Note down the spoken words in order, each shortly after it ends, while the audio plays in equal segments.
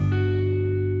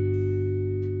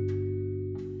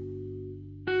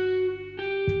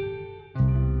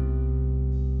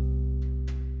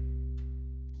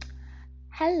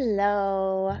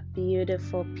Hello,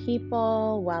 beautiful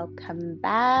people. Welcome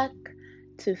back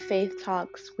to Faith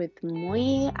Talks with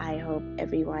Mui. I hope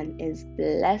everyone is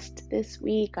blessed this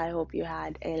week. I hope you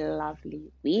had a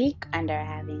lovely week and are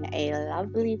having a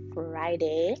lovely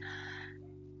Friday.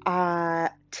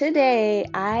 Today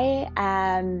I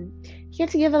am here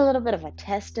to give a little bit of a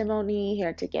testimony,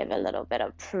 here to give a little bit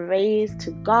of praise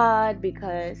to God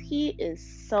because He is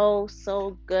so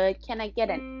good. Can I get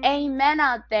an amen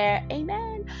out there?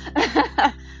 Amen.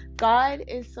 God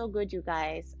is so good, you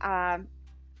guys.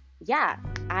 Yeah,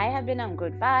 I have been on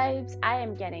good vibes. I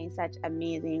am getting such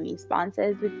amazing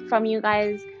responses from you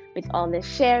guys with all the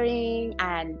sharing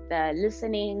and the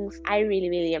listenings. I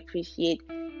really appreciate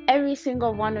every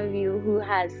single one of you who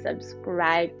has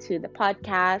subscribed to the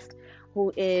podcast,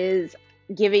 who is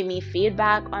giving me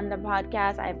feedback on the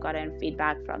podcast. I've gotten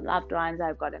feedback from loved ones.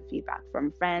 I've gotten feedback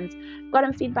from friends. I've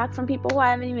gotten feedback from people who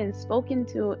I haven't even spoken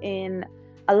to in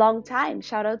a long time.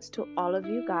 Shout outs to all of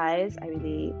you guys. I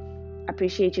really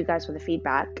appreciate you guys for the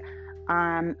feedback.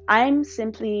 I'm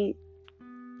simply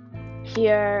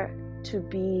here to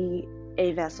be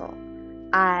a vessel.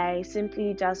 I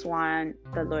simply just want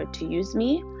the Lord to use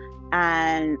me,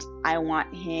 and I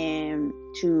want Him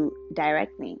to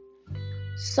direct me.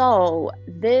 So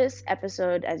this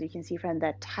episode, as you can see from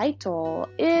the title,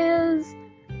 is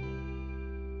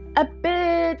a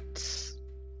bit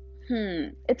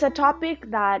it's a topic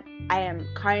that I am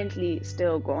currently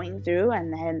still going through,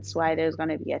 and hence why there's going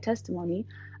to be a testimony.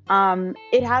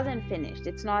 It hasn't finished.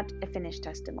 It's not a finished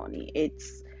testimony.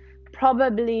 It's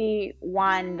probably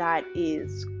one that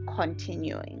is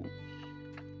continuing.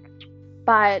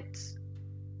 But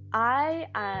I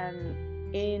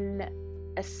am in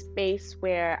a space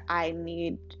where I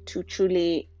need to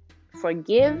truly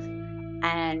forgive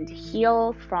and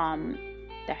heal from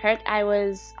the hurt I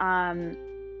was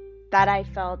that I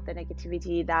felt, the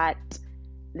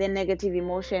negative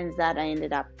emotions that I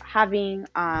ended up having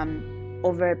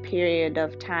over a period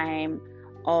of time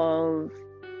of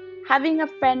having a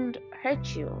friend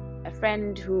hurt you, a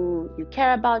friend who you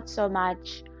care about so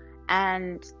much,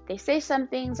 and they say some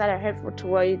things that are hurtful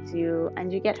towards you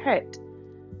and you get hurt.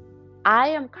 I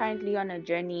am currently on a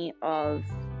journey of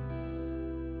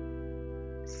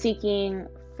seeking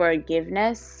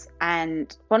forgiveness,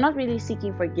 and not really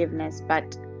seeking forgiveness,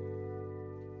 but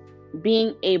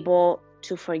being able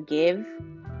to forgive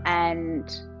and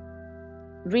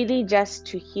really just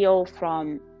to heal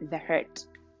from the hurt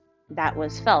that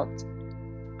was felt.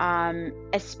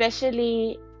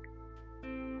 Especially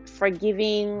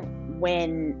forgiving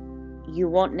when you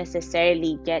won't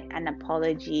necessarily get an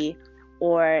apology,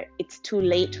 or it's too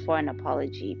late for an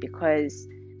apology, because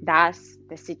that's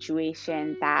the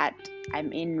situation that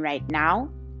I'm in right now.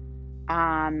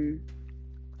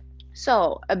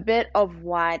 So a bit of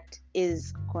what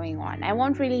is going on. I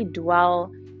won't really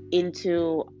dwell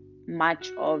into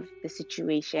much of the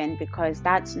situation because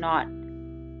that's not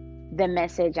the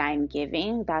message I'm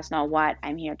giving. That's not what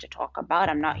I'm here to talk about.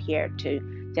 I'm not here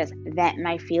to just vent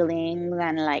my feelings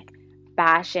and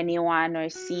bash anyone or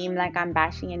seem like I'm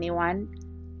bashing anyone.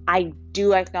 I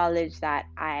do acknowledge that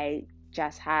I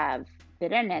just have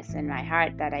bitterness in my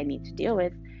heart that I need to deal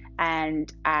with, and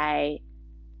I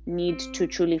need to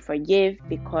truly forgive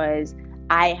because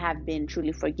I have been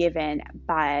truly forgiven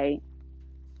by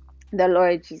the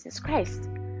Lord Jesus Christ.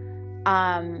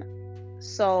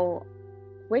 So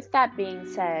with that being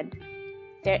said,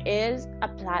 there is a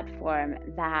platform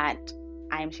that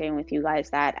I'm sharing with you guys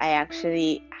that I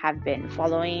actually have been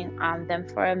following them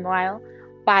for a while,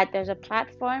 but there's a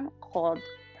platform called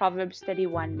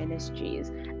FTWM Ministries,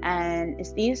 and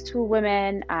it's these two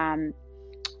women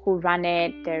who run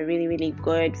it. They're really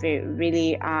good,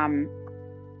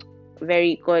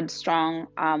 very good, strong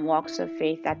walks of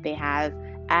faith that they have,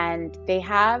 and they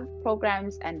have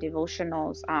programs and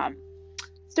devotionals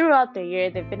throughout the year.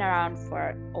 They've been around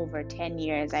for over 10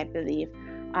 years, I believe,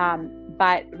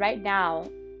 but right now,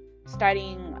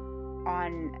 starting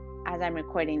on, as I'm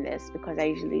recording this, because I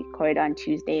usually record on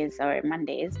Tuesdays or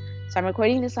Mondays, so I'm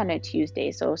recording this on a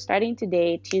Tuesday, so starting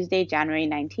today, Tuesday, January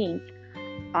 19th,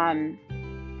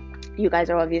 you guys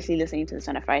are obviously listening to this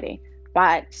on a Friday,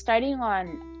 but starting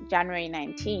on January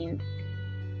 19th,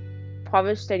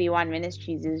 FTWM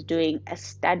Ministries is doing a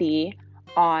study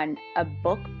on a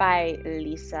book by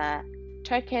Lisa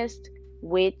Turkist,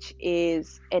 which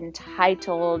is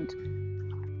entitled,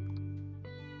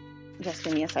 just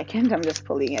give me a second, I'm just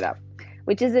pulling it up,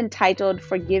 which is entitled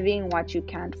Forgiving What You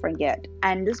Can't Forget.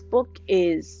 And this book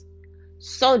is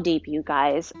so deep, you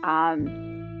guys.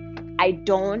 I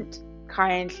don't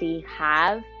currently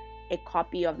have a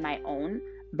copy of my own,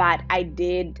 but I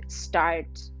did start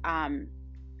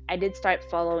I did start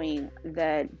following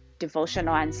the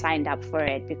devotional and signed up for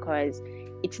it, because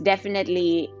it's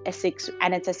definitely it's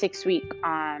a 6 week,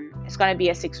 it's going to be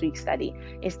a 6 week study.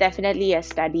 It's definitely a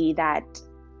study that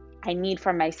I need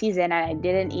for my season, and I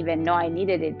didn't even know I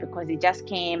needed it, because it just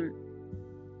came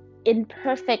in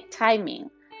perfect timing,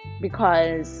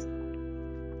 because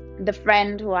the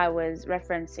friend who I was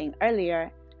referencing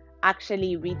earlier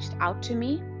actually reached out to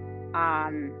me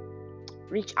on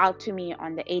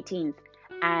the 18th,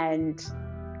 and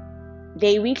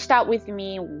they reached out with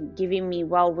me, giving me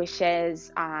well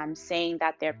wishes, saying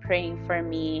that they're praying for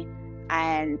me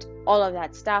and all of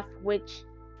that stuff, which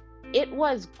it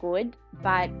was good.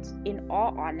 But in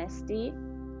all honesty,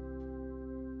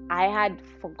 I had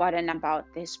forgotten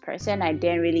about this person. I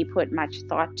didn't really put much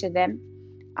thought to them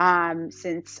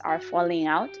since our falling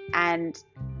out, and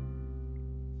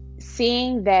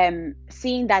seeing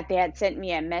that they had sent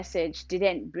me a message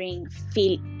didn't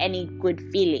feel any good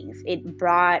feelings. It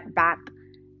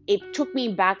took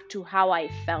me back to how I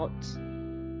felt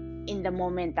in the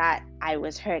moment that I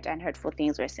was hurt and hurtful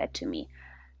things were said to me.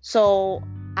 So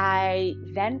I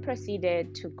then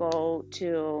proceeded to go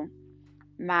to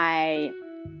my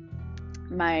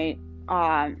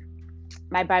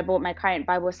current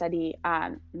Bible study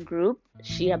group,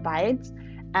 She Abides,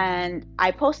 and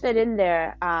I posted in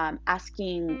there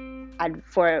asking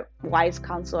for wise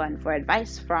counsel and for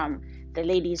advice from the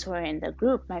ladies who are in the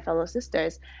group, my fellow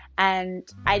sisters. And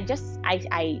I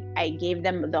gave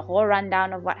them the whole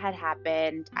rundown of what had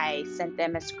happened. I sent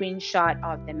them a screenshot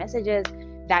of the messages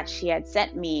that she had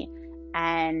sent me,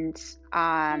 and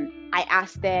I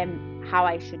asked them how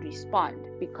I should respond,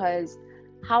 because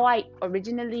how I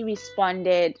originally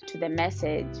responded to the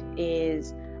message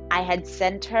is I had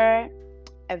sent her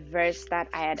a verse that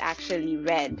I had actually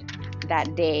read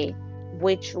that day,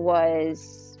 which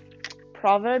was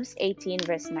Proverbs 18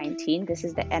 verse 19. This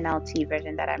is the NLT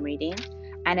version that I'm reading,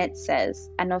 and it says,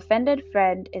 "An offended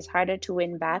friend is harder to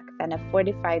win back than a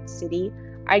fortified city.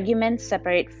 Arguments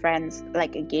separate friends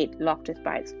like a gate locked with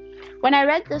bars." When I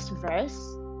read this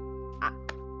verse,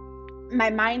 my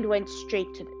mind went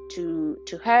straight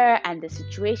to her and the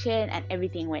situation and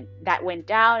everything went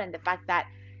down, and the fact that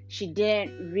she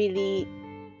didn't really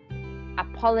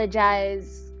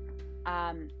apologize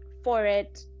for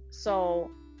it. So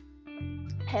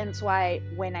hence why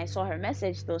when I saw her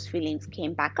message, those feelings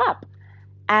came back up,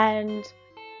 and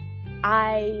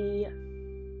I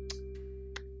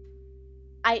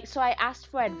asked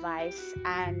for advice,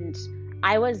 and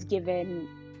I was given,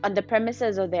 on the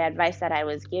premises of the advice that I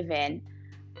was given,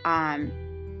 I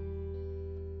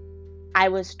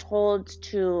was told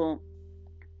to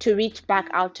reach back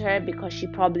out to her because she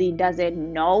probably doesn't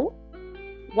know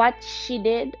what she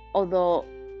did, although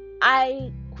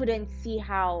I couldn't see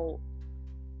how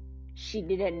she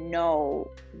didn't know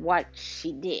what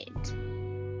she did.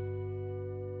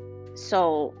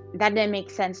 So that didn't make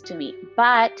sense to me.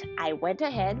 But I went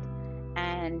ahead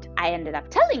and I ended up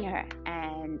telling her,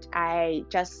 and I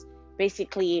just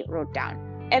basically wrote down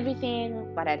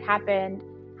everything, what had happened,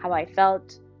 how I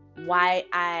felt, why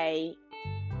I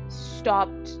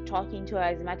stopped talking to her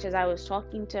as much as I was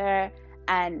talking to her,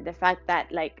 and the fact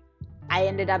that I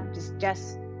ended up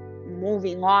just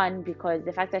moving on, because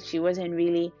the fact that she wasn't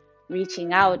really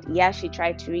reaching out. Yeah, she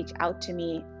tried to reach out to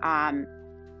me.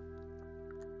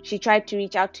 She tried to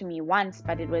reach out to me once,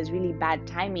 but it was really bad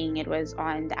timing. It was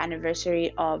on the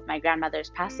anniversary of my grandmother's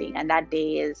passing, and that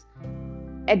day is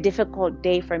a difficult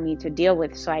day for me to deal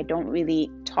with, so I don't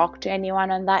really talk to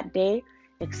anyone on that day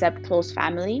except close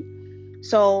family.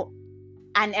 So,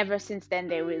 and ever since then,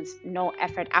 there was no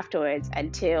effort afterwards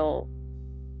until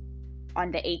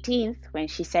on the 18th when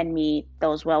she sent me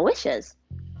those well wishes.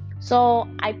 So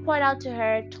I poured out to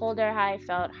her, told her how I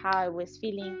felt, how I was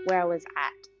feeling, where I was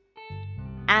at.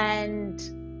 And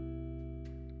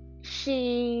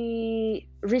she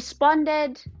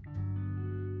responded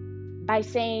by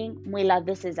saying, "Mwila,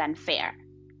 this is unfair."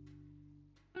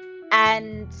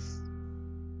 And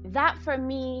that for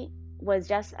me was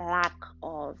just a lack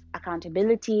of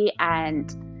accountability.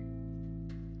 And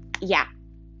yeah.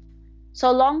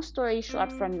 So long story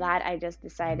short, from that, I just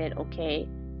decided, okay,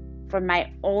 for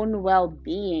my own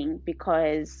well-being,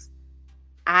 because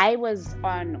I was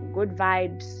on good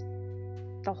vibes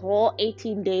the whole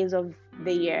 18 days of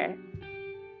the year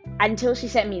until she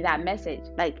sent me that message.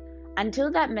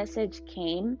 Until that message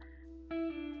came,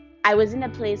 I was in a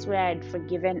place where I'd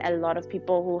forgiven a lot of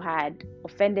people who had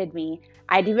offended me.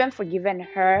 I'd even forgiven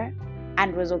her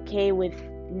and was okay with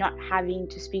not having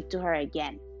to speak to her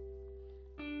again.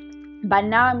 But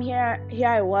now I'm here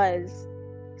I was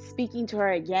speaking to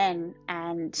her again,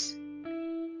 and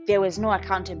there was no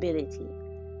accountability.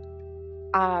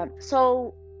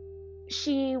 So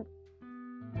she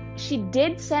she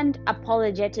did send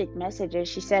apologetic messages.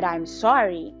 She said, "I'm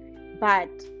sorry," but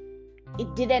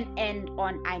it didn't end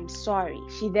on "I'm sorry."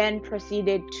 She then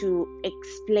proceeded to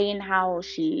explain how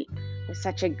she was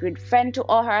such a good friend to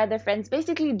all her other friends,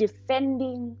 basically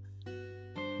defending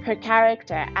her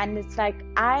character. And it's like,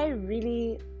 I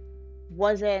really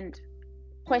wasn't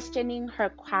questioning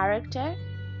her character.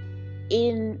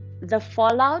 In the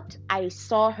fallout, I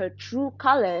saw her true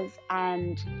colors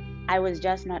and I was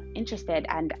just not interested.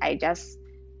 And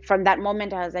from that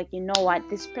moment, I was like, you know what?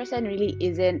 This person really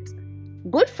isn't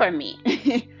good for me.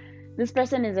 This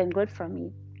person isn't good for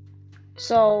me.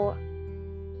 So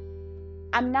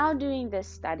I'm now doing this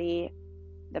study,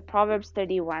 the Proverbs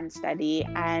 31 study,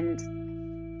 and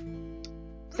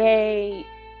they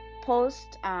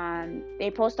post on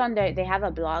they have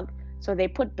a blog, so they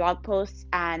put blog posts,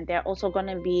 and they're also going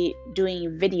to be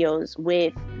doing videos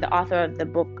with the author of the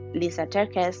book, Lisa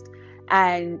Terkest.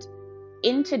 And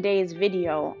in today's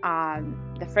video,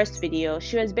 the first video,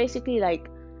 she was basically like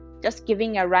just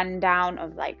giving a rundown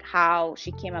of like how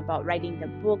she came about writing the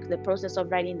book, the process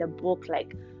of writing the book,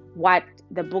 like what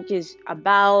the book is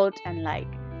about, and like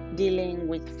dealing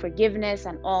with forgiveness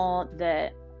and all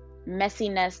the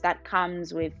messiness that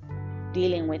comes with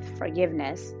dealing with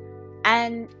forgiveness.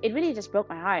 And it really just broke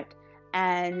my heart,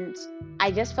 and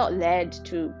I just felt led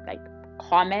to like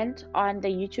comment on the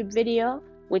YouTube video,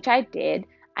 which I did.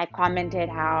 I commented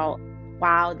how,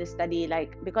 wow, this study,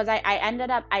 like, because I ended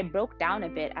up, I broke down a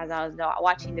bit as I was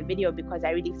watching the video, because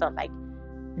I really felt like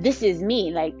this is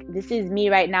me,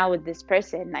 right now with this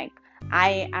person. Like,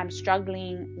 I am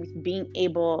struggling with being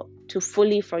able to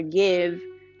fully forgive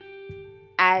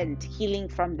and healing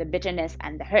from the bitterness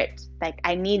and the hurt. Like,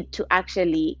 I need to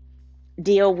actually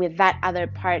deal with that other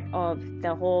part of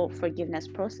the whole forgiveness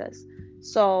process.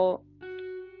 So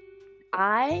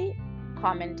I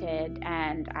commented,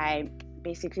 and I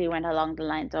basically went along the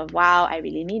lines of, wow, I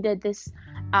really needed this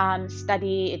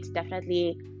study. It's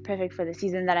definitely perfect for the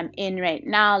season that I'm in right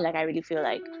now. Like, I really feel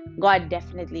like God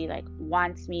definitely like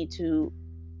wants me to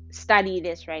study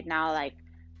this right now. Like,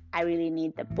 I really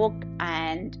need the book.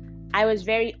 And I was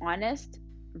very honest.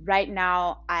 Right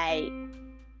now,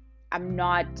 I'm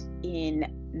not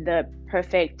in the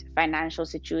perfect financial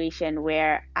situation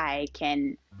where I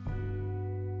can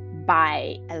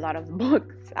buy a lot of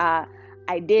books.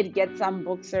 I did get some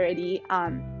books already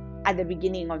at the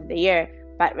beginning of the year,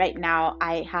 but right now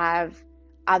I have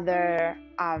other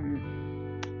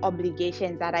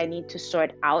obligations that I need to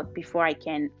sort out before I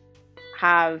can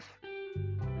have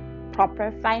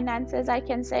proper finances, I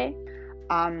can say.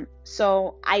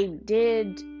 So I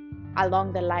did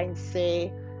along the line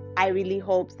say, I really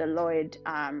hope the Lord,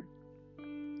 I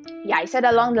said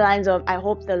along the lines of, I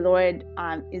hope the Lord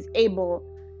is able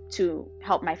to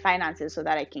help my finances so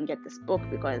that I can get this book,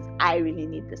 because I really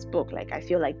need this book. Like, I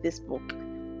feel like this book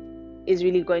is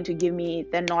really going to give me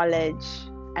the knowledge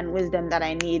and wisdom that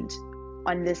I need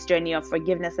on this journey of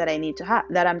forgiveness that I need to have,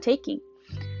 that I'm taking.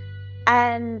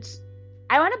 And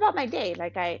I went about my day.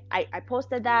 Like, I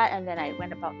posted that, and then I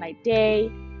went about my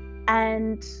day.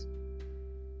 And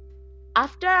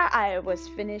after I was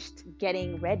finished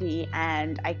getting ready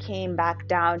and I came back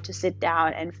down to sit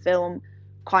down and film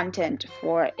content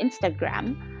for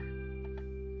Instagram,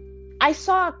 I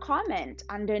saw a comment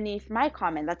underneath my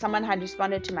comment that someone had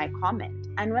responded to my comment.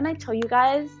 And when I tell you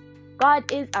guys, God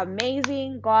is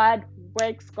amazing. God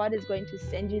works. God is going to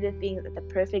send you the things at the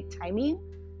perfect timing.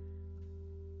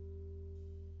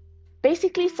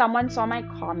 Basically, someone saw my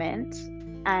comment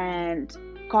and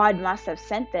God must have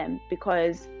sent them,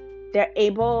 because they're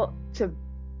able to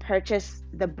purchase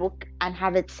the book and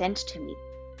have it sent to me.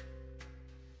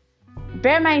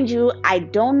 Bear mind you, I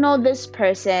don't know this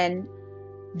person.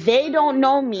 They don't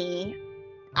know me.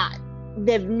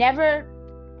 They've never,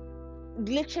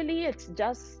 literally, it's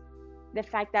just the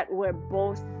fact that we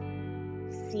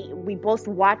both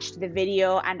watched the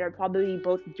video and are probably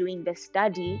both doing the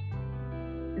study,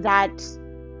 that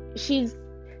she's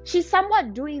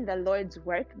somewhat doing the Lord's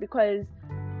work. Because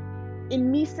in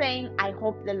me saying, I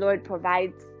hope the Lord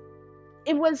provides,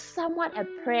 it was somewhat a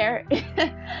prayer.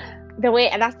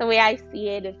 That's the way I see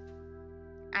it.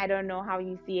 I don't know how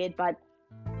you see it, but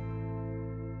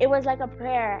it was like a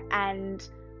prayer, and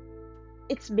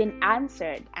it's been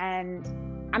answered. And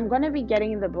I'm going to be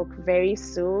getting the book very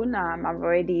soon. I've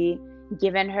already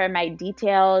given her my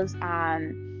details.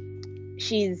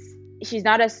 She's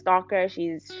not a stalker.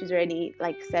 She's already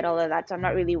like said all of that, so I'm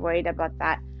not really worried about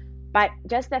that. But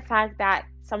just the fact that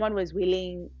someone was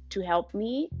willing to help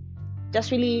me,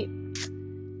 just really,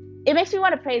 it makes me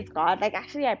want to praise God. Like,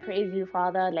 actually, I praise you,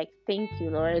 Father. Like, thank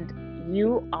you, Lord.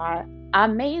 you are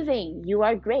amazing. You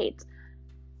are great.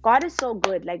 God is so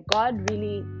good. Like, God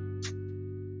really,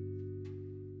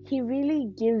 He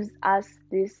really gives us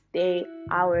this day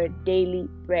our daily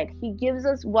bread. He gives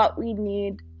us what we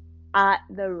need at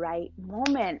the right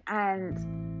moment. And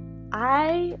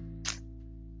I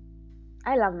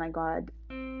love my God.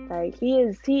 Like, he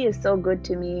is so good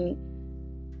to me,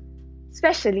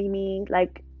 especially me.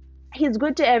 Like, he's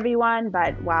good to everyone,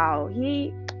 but wow,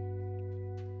 he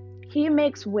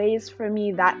makes ways for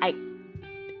me that I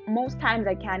most times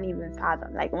I can't even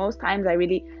fathom. Like, most times I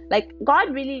really, like,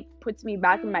 God really puts me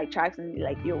back in my tracks and be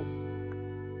like, yo,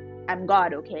 I'm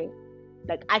God, okay?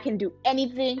 Like, I can do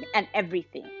anything and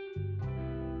everything.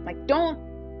 Like, don't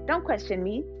question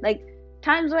me. Like,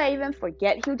 times where I even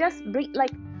forget, he'll just bring,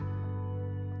 like,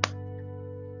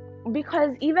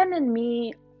 because even in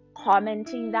me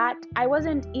commenting that, I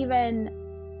wasn't even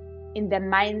in the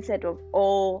mindset of,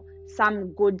 oh, some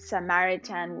good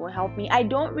Samaritan will help me. I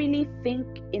don't really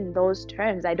think in those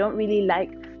terms. I don't really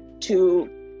like to,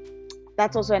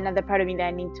 that's also another part of me that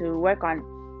I need to work on.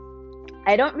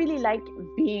 I don't really like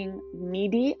being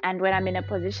needy, and when I'm in a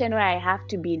position where I have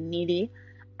to be needy,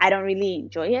 I don't really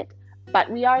enjoy it. But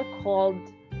we are called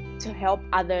to help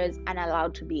others and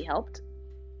allowed to be helped.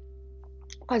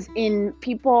 Because in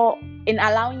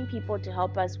allowing people to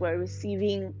help us, we're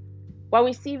receiving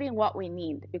what we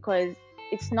need, because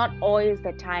it's not always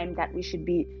the time that we should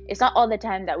be, it's not all the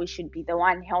time that we should be the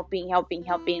one helping,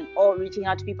 or reaching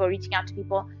out to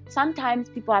people. Sometimes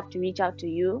people have to reach out to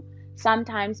you.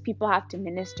 Sometimes people have to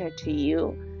minister to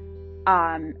you.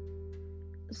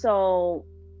 So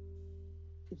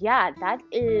yeah, that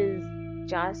is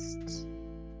just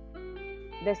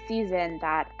the season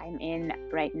that I'm in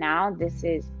right now. This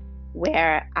is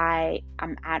where I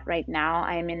am at right now.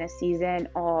 I'm in a season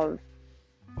of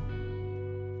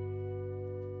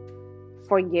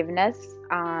forgiveness,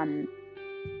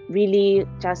 really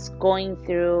just going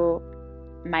through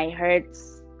my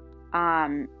hurts,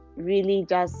 really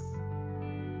just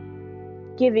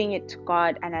giving it to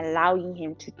God and allowing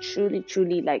Him to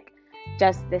truly, like,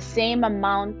 just the same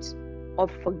amount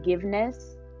of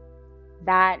forgiveness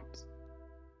that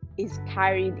is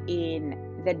carried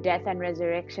in the death and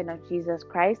resurrection of Jesus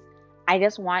Christ. I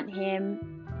just want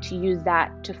Him to use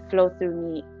that to flow through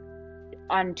me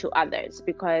onto others,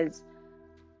 because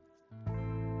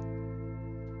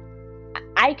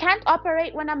I can't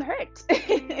operate when I'm hurt.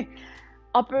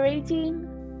 Operating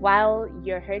while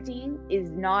you're hurting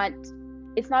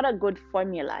it's not a good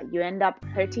formula. You end up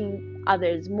hurting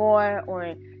others more,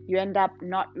 or you end up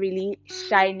not really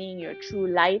shining your true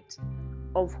light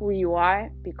of who you are,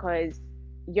 because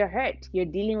you're hurt. You're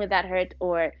dealing with that hurt,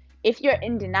 or if you're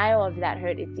in denial of that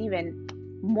hurt, it's even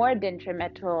more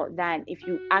detrimental than if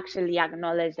you actually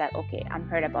acknowledge that, okay, I'm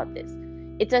hurt about this.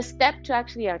 It's a step to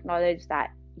actually acknowledge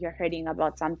that you're hurting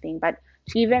about something, but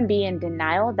to even be in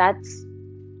denial, that's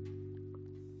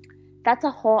a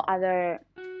whole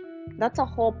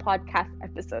podcast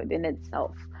episode in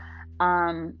itself.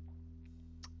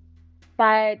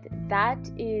 But that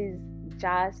is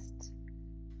just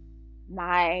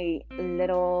my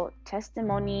little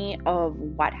testimony of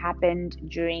what happened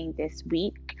during this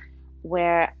week,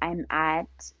 where I'm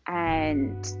at,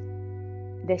 and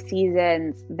the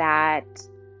seasons that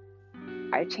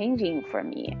are changing for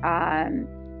me.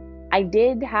 I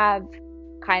did have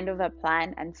kind of a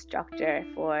plan and structure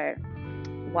for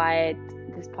what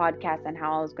this podcast and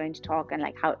how I was going to talk, and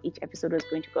like how each episode was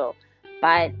going to go,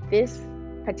 but this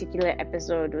particular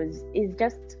episode is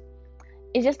just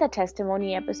a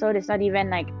testimony episode. It's not even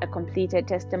like a completed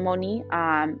testimony.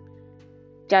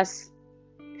 Just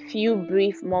few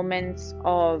brief moments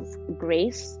of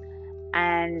grace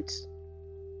and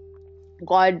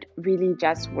God really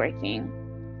just working.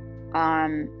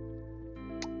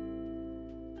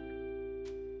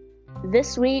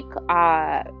 This week,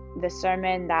 the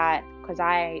sermon that, because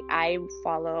I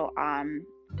follow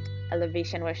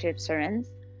Elevation Worship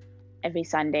sermons every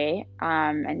Sunday,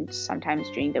 and sometimes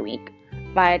during the week.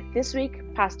 But this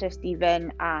week, Pastor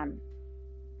Stephen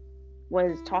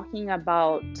was talking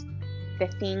about the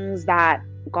things that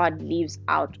God leaves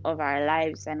out of our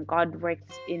lives, and God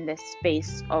works in the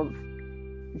space of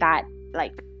that,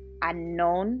 like,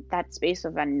 unknown, that space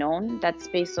of unknown, that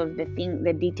space of the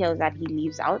details that He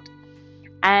leaves out.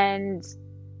 And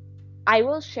I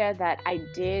will share that I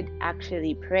did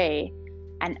actually pray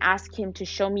and ask Him to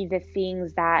show me the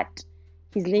things that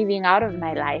He's leaving out of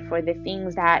my life, or the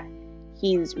things that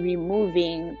He's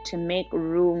removing to make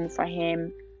room for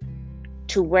Him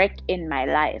to work in my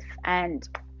life. And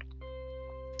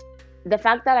the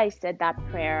fact that I said that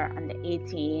prayer on the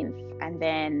 18th, and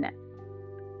then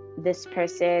this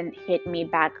person hit me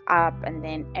back up, and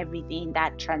then everything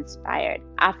that transpired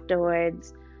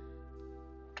afterwards.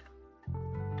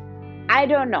 I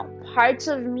don't know. Parts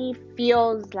of me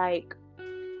feels like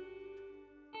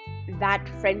that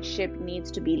friendship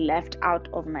needs to be left out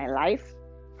of my life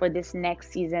for this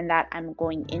next season that I'm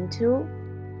going into.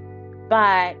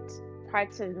 But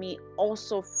parts of me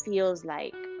also feels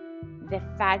like the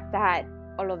fact that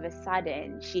all of a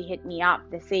sudden she hit me up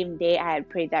the same day I had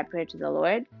prayed that prayer to the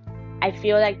Lord. I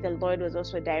feel like the Lord was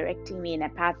also directing me in a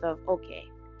path of, okay,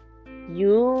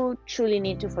 you truly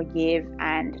need to forgive,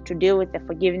 and to deal with the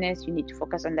forgiveness, you need to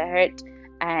focus on the hurt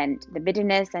and the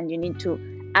bitterness, and you need to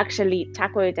actually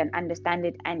tackle it and understand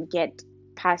it and get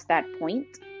past that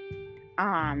point.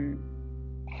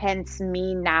 Hence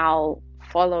me now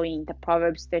following the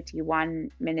Proverbs 31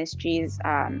 Ministries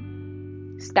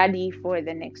study for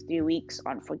the next 3 weeks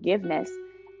on forgiveness.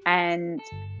 And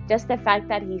just the fact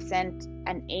that he sent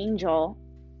an angel,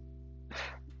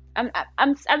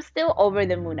 I'm still over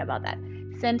the moon about that.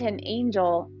 Sent an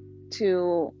angel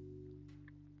to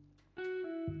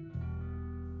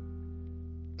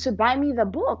buy me the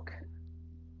book.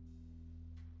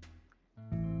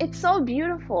 It's so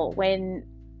beautiful when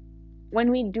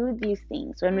we do these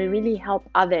things, when we really help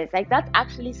others. Like, that's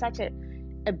actually such a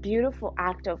beautiful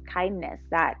act of kindness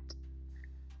that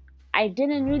I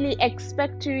didn't really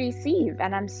expect to receive,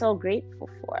 and I'm so grateful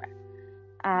for.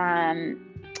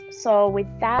 So with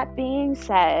that being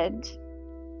said,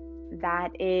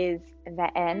 that is the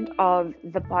end of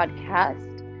the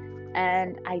podcast.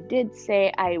 And I did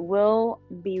say I will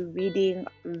be reading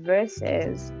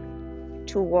verses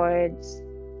towards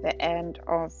the end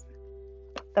of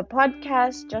the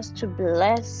podcast, just to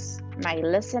bless my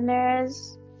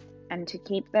listeners and to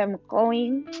keep them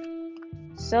going.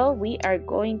 So we are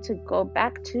going to go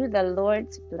back to the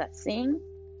Lord's blessing.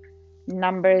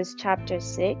 Numbers chapter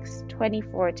 6,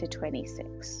 24 to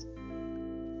 26.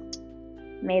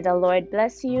 May the Lord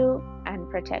bless you and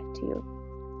protect you.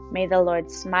 May the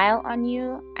Lord smile on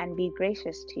you and be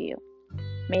gracious to you.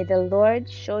 May the Lord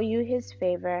show you his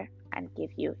favor and give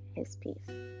you his peace.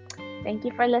 Thank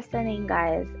you for listening,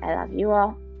 guys. I love you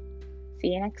all. See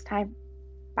you next time.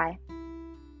 Bye.